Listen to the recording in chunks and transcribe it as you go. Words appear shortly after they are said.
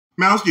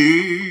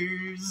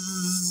Mousters!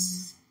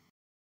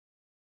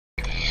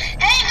 Hey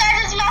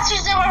guys, it's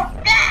Mousters and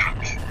we're back!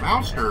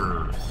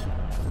 Mousters!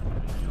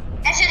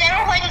 And today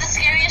we're playing the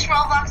scariest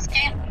Roblox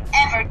game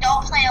ever.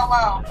 Don't play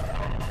alone.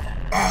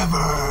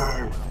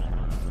 Ever!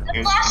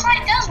 The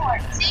flashlight does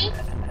work, see?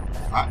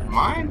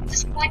 Mine?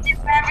 Just point it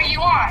wherever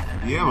you want.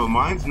 Yeah, but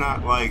mine's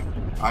not like,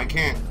 I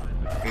can't,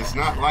 it's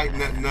not lighting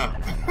nothing up.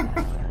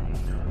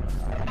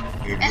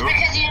 It's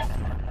because you...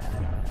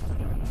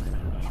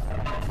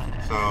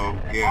 So,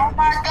 yeah. Oh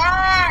my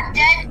god,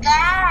 dead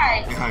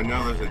guy! Yeah, I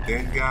know there's a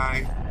dead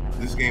guy.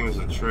 This game is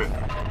a trip.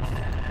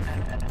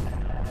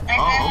 And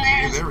oh,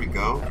 okay, there's... there we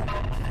go.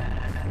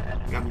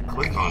 You have to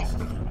click on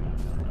stuff.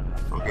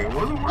 Okay, what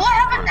was it? We'll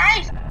have a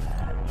knife!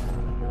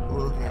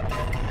 Look at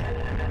that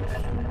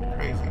guy.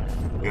 Crazy.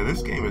 Yeah,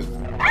 this game is...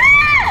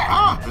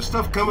 Ah! the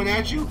stuff coming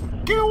at you.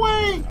 Get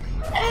away!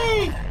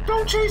 Hey,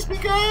 don't chase me,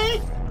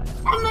 guy!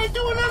 I'm not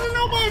doing nothing to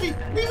nobody!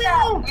 Leave me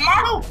alone!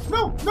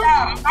 No! The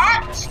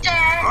monster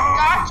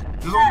got...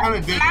 There's all kind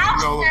of dead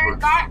things all over.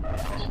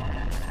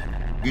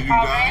 Did you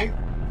die?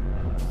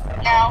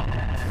 No.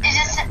 It's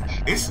just...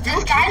 It's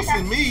still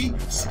chasing me!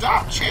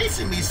 Stop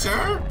chasing me,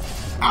 sir!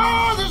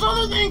 Ah, there's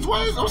other things!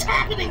 What's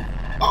happening?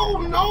 Oh,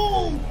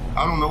 no!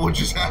 I don't know what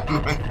just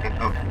happened right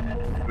now.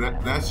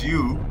 That's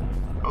you.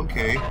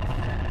 Okay.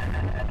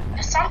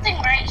 There's something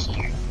right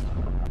here.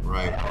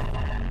 Right.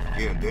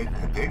 Yeah,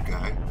 a dead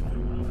guy.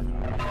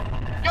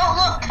 No,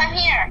 look, come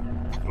here.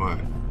 What?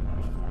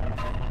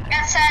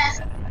 It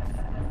says...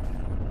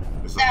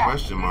 It's a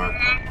question mark.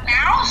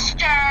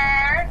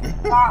 Mouster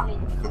got me.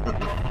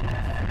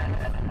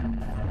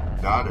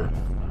 Daughter.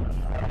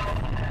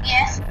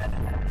 Yes?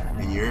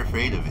 And you're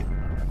afraid of it.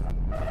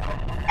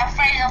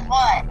 Afraid of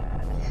what?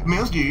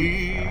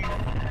 Mousey!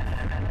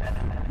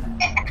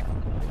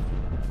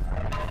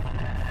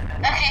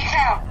 Okay,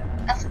 come.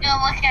 Let's go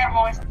look at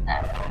more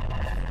stuff.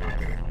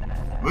 Okay.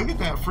 Look at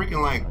that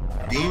freaking like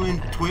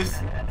demon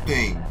twist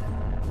thing.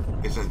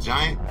 It's a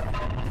giant.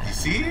 You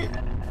see it?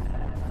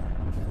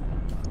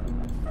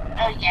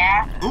 Oh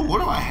yeah. Ooh,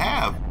 what do I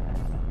have?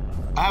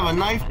 I have a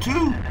knife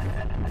too.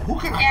 Who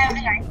can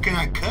I? Can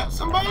I cut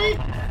somebody?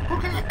 Who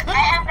can I cut? I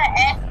have an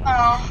egg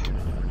bone.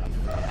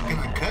 Can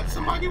I cut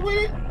somebody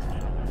with it?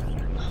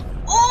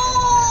 Ooh!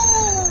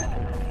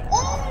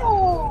 Ooh!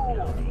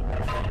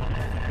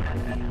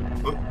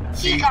 Oh,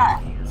 See that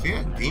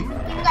demon thing?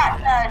 He got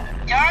done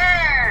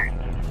dirt.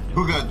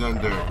 Who got done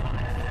dirt?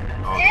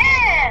 Oh,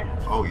 yeah.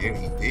 Oh yeah,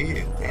 he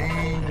did.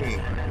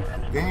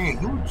 Dang,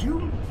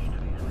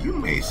 you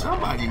made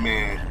somebody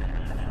mad.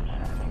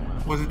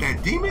 Was it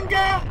that demon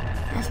guy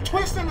that's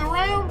twisting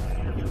around?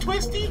 You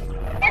twisty?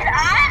 His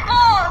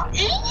eyeballs!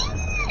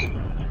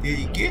 Did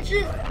he get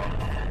you?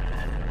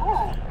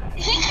 Ooh,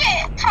 he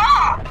can't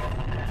talk.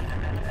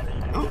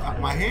 Oh,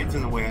 my head's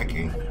in the way. I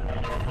can't.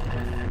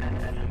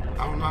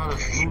 I don't know how to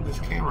move this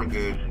camera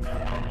good.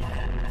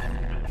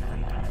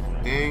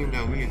 Dang,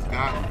 no, he has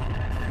gotten.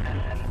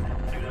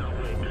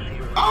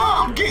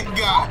 Oh, I'm getting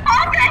got.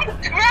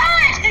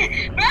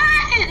 Okay,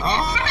 run!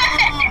 Oh.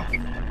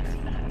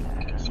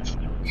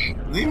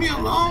 Leave me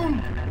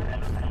alone.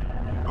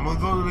 I'm gonna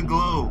go to the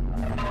globe.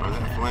 Or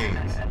that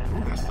flames.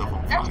 Ooh, that stuff on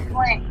That's fire.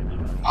 flame.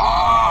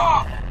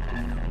 Oh!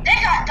 They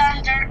got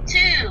done dirt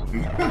too.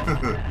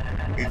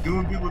 They're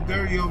doing people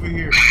dirty over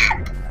here.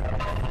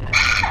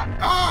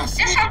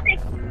 See? There's something.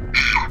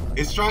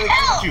 It's trying to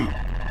get you.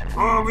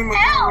 Oh, leave me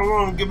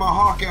alone. Get my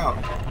hawk out.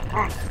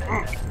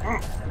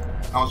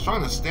 I was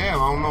trying to stab. I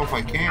don't know if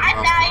I can. I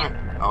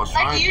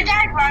died. You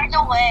died right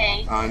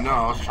away. No,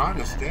 I was trying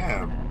to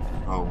stab.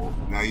 Oh, well,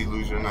 now you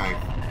lose your knife.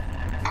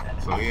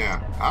 So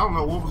yeah, I don't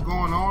know what was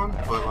going on,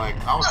 but like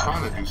I was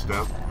trying to do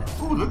stuff.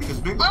 Ooh, look at this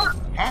big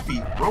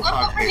happy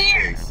robot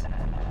face.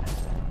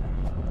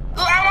 Ooh,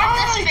 I want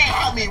this face. He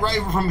got me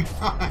right from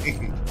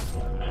behind.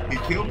 He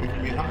killed me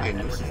from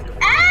behind. Listen.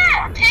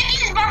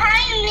 Piggy's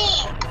behind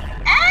me.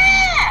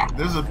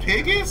 There's a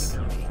Piggus?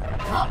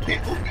 Not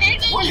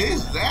Piggy. What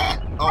is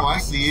that? Oh, I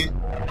see it.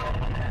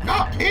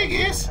 Not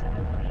Piggus.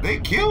 They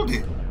killed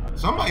it.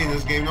 Somebody in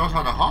this game knows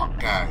how to hawk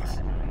guys.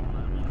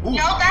 Ooh,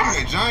 no, that's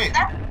a giant.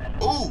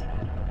 Ooh.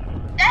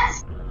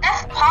 That's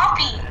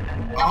Poppy.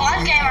 The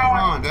one game I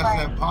want to play.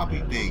 That's that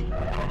Poppy thing.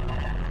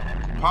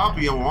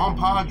 Poppy and Juan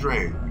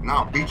Padre.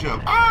 Now beat you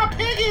up.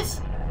 Piggus!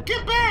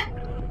 Get back!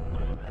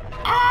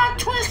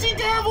 Twisty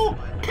devil!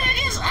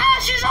 Piggus!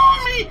 She's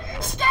on me!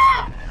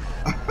 Stop!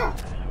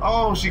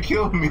 Oh, she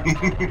killed me.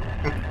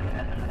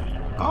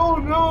 Oh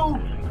no!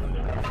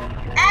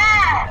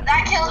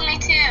 That killed me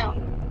too.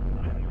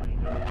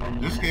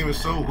 This game is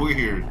so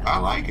weird. I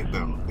like it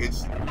though.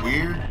 It's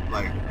weird,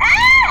 like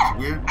it's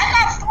weird. I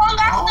got flung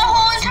off the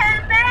whole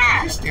entire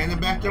map. You're standing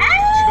back there.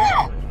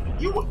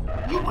 You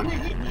wanna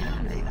hit me,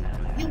 huh, lady?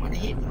 You wanna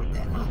hit me with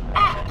that, huh?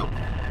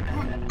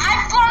 I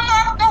flung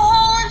off the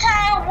whole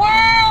entire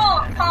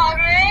world,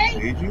 Padre.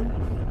 Did you?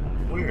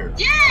 Where?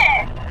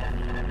 Yeah.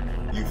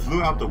 You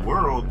flew out the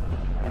world.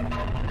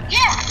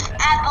 Yes,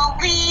 I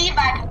believe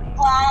I can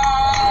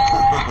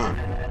fly.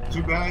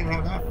 Too bad I didn't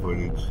have that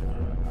footage.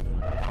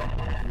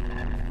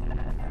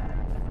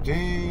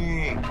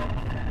 Dang.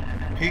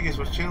 Pigus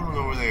was chilling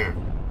over there.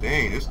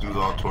 Dang, this dude's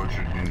all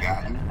tortured and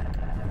gotten.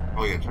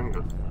 Oh yeah, turn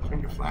your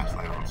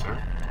flashlight on, sir.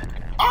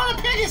 Oh,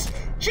 the Pigus!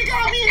 She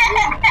got me!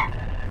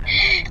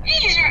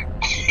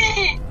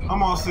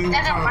 I'm all sitting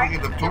here trying to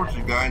look at the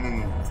tortured guy, and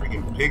then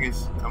freaking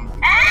Pigus comes.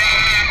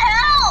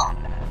 Help!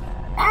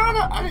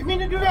 I didn't mean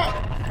to do that.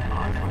 Oh,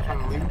 I'm trying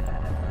to leave.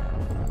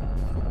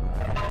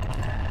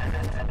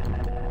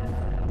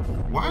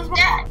 Why is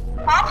my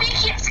Poppy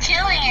keeps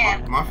killing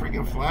him? My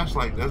freaking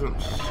flashlight doesn't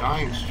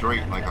shine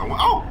straight like I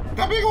want. Oh,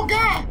 that big old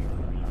guy!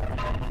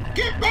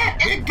 Get back,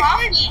 big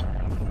guy!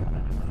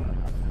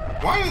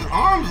 Why do his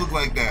arms look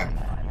like that?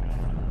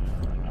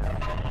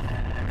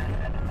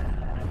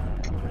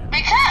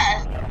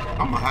 Because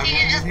I'm gonna hide he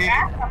behind just his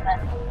head. grabbed something.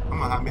 I'm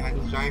gonna hide behind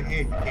this giant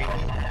head.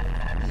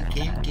 You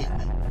can't get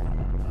me.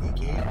 You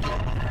can't get me.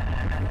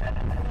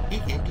 He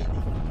can't get me.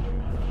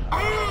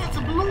 Ah, it's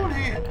a balloon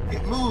head.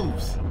 It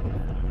moves.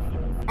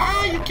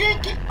 Ah, you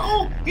can't get.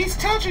 Oh, he's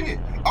touching it.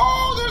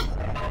 Oh,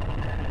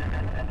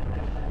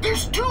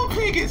 there's two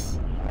Pigus.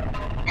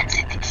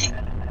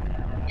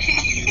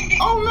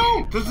 Oh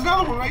no, there's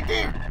another one right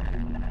there.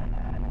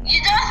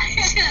 You know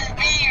this is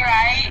me,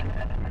 right?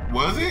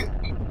 Was it?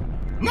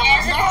 No, Yeah,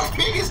 it's not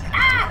Pigus.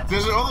 Ah,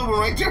 there's another one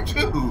right there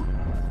too.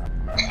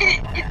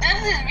 This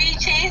is me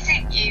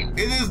chasing you.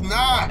 It is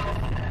not.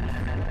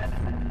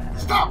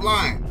 Stop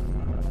lying.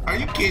 Are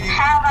you kidding?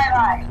 How am I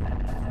lying?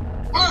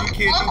 Are you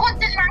kidding? Look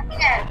what's in my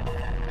hand.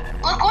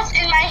 Look what's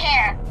in my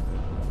hand.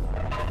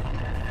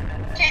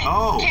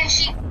 Can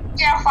she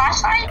get a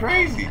flashlight?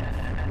 Crazy.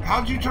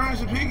 How'd you turn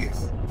into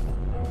Pigus?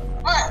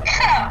 Look.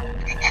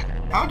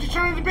 How'd you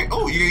turn into Pigus?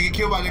 Oh, you're gonna get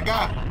killed by the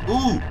guy.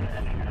 Ooh,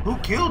 who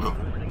killed him?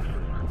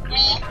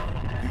 Me?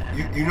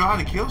 You know how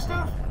to kill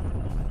stuff?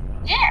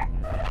 Yeah.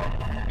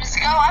 Just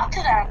go up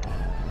to them.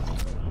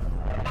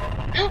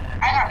 Oop,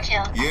 I got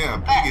killed. Yeah,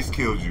 But Pigus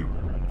killed you.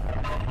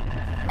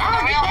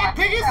 Ah, get back,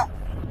 Pigus!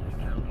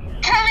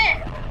 Come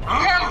here.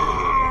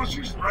 Oh,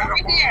 she's right up on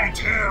my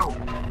tail.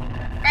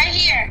 Right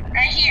here.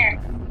 Right here.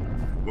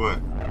 What?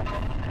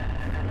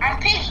 I'm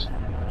Piggy.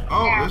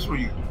 Oh, Yeah. that's where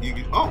you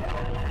get. Oh,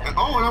 and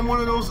I'm one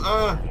of those.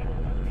 I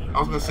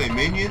was gonna say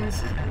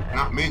minions,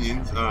 not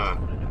minions.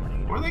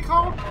 What are they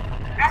called?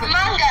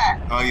 Among Us.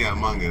 Oh yeah,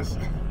 Among Us.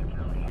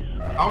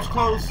 I was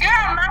close. You're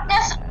Among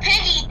Us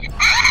Piggy.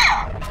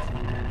 Ow!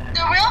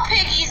 The real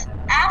Piggy's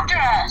after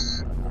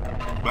us.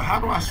 But how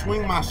do I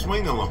swing my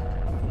swing-a-lum?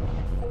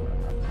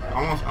 I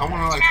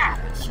want to like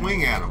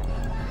swing at him.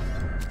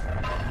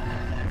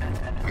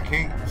 I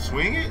can't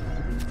swing it?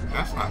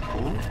 That's not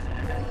cool.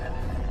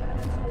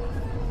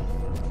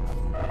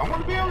 I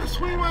want to be able to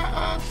swing my,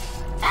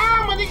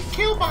 I'm gonna get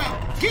killed by him.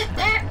 Get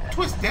back,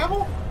 Twist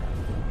Devil.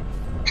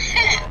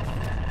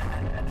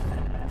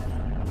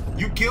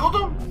 You killed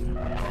him?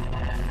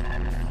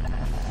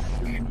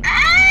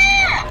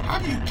 Ah! How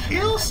do you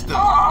kill stuff?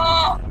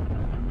 Oh,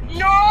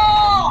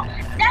 no!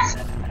 That's a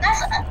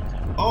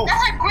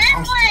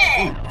gremlin!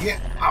 Oh, yeah,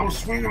 I was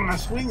swinging my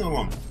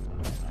swing-a-lum.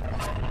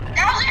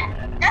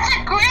 That's a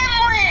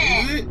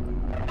gremlin! Is it?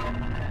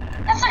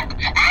 That's like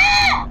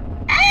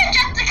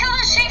just the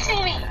killer's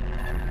chasing me.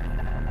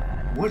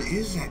 What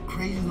is that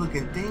crazy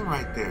looking thing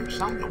right there?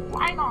 Shine the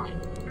light on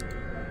it.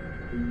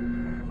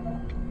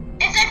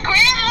 It's a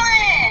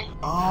gremlin.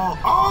 Oh!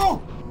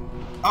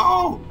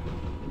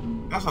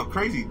 That's a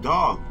crazy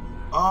dog.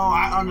 Oh,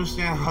 I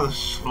understand how the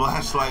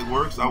flashlight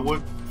works. I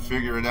would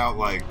figure it out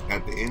like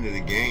at the end of the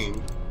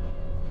game.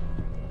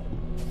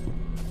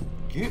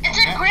 It's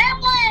a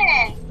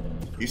gremlin.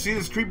 You see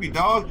this creepy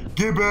dog?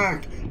 Get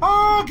back!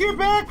 Oh, get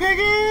back,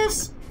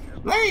 Pigus!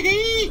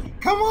 Lady,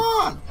 come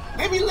on!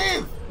 Let me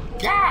live!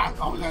 God,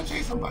 always gotta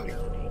chase somebody.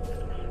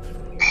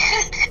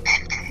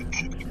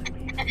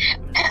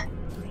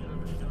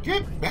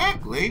 Get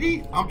back,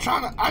 lady! I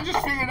just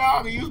figured out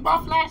how to use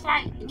my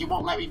flashlight, and you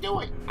won't let me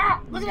do it.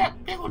 Ah, look at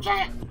that big old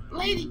giant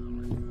lady.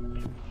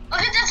 Look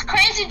at this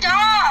crazy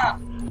dog.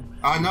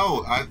 I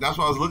know. That's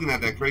why I was looking at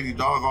that crazy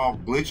dog all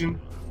glitching.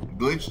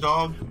 Glitch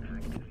dog.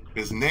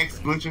 His neck's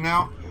glitching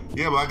out.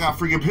 Yeah, but I got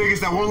freaking Pigus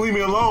that won't leave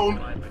me alone.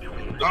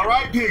 All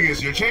right, Pigus,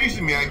 you're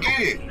chasing me. I get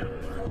it.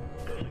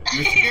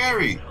 You're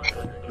scary.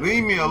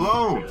 Leave me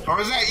alone. Or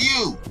is that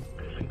you?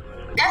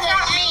 That's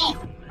not me.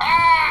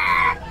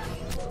 Ah!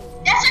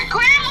 That's a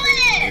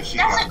gremlin.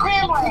 That's a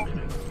gremlin.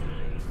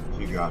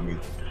 She got me.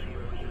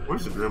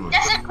 Where's the gremlin?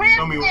 That's a gremlin.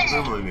 Tell me what the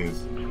gremlin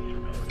is.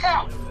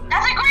 Come.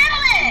 That's a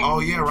gremlin. Oh,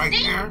 yeah, right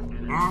See? there.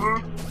 Mm-hmm.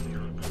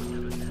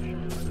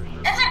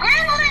 That's a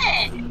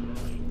gremlin.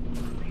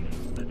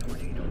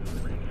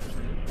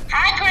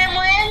 Hi,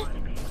 gremlin.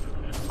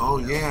 Oh,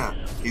 yeah.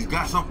 He's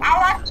got something.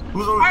 I want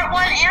Who's on part his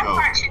 1 back, and though?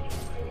 part 2.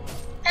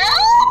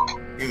 Help!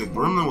 He's a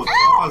gremlin with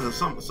claws and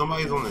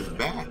somebody's on his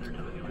back.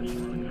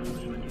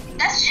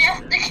 That's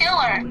Jeff the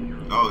killer.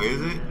 Oh,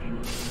 is it?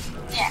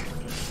 Yeah.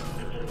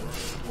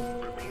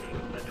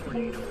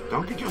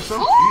 Don't get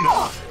yourself Ooh. beat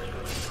up.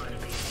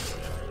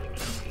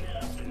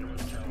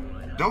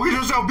 Don't get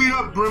yourself beat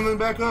up, gremlin.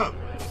 Back up.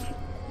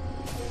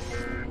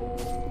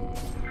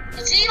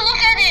 See, look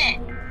at it.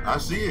 I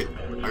see it.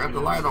 I got the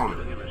light on it.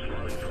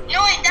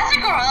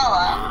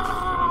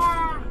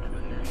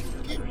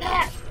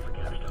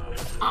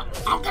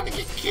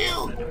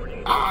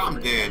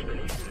 I'm dead.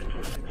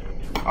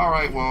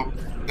 Alright, well,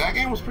 that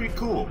game was pretty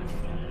cool.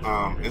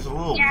 It's a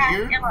little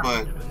weird,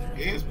 but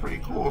it is pretty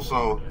cool.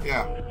 So,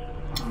 yeah.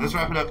 Let's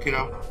wrap it up,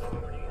 kiddo.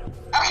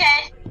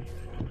 Okay.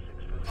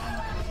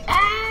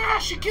 Ah,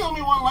 she killed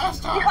me one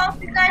last time. We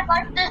hope you guys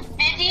liked this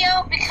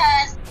video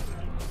because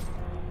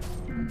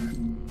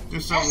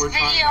just so we're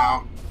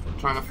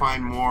trying to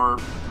find more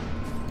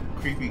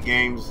creepy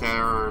games that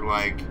are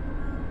like,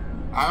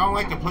 I don't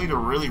like to play the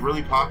really,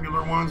 really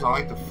popular ones. I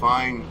like to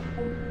find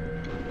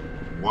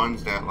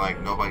ones that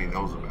like nobody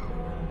knows about.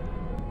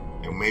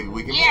 And maybe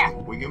we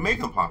can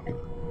make them popular.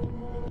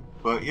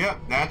 But yeah,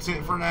 that's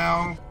it for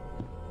now.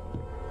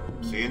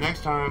 See you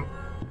next time.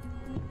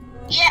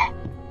 Yeah.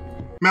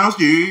 Mouse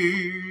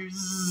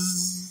Gears.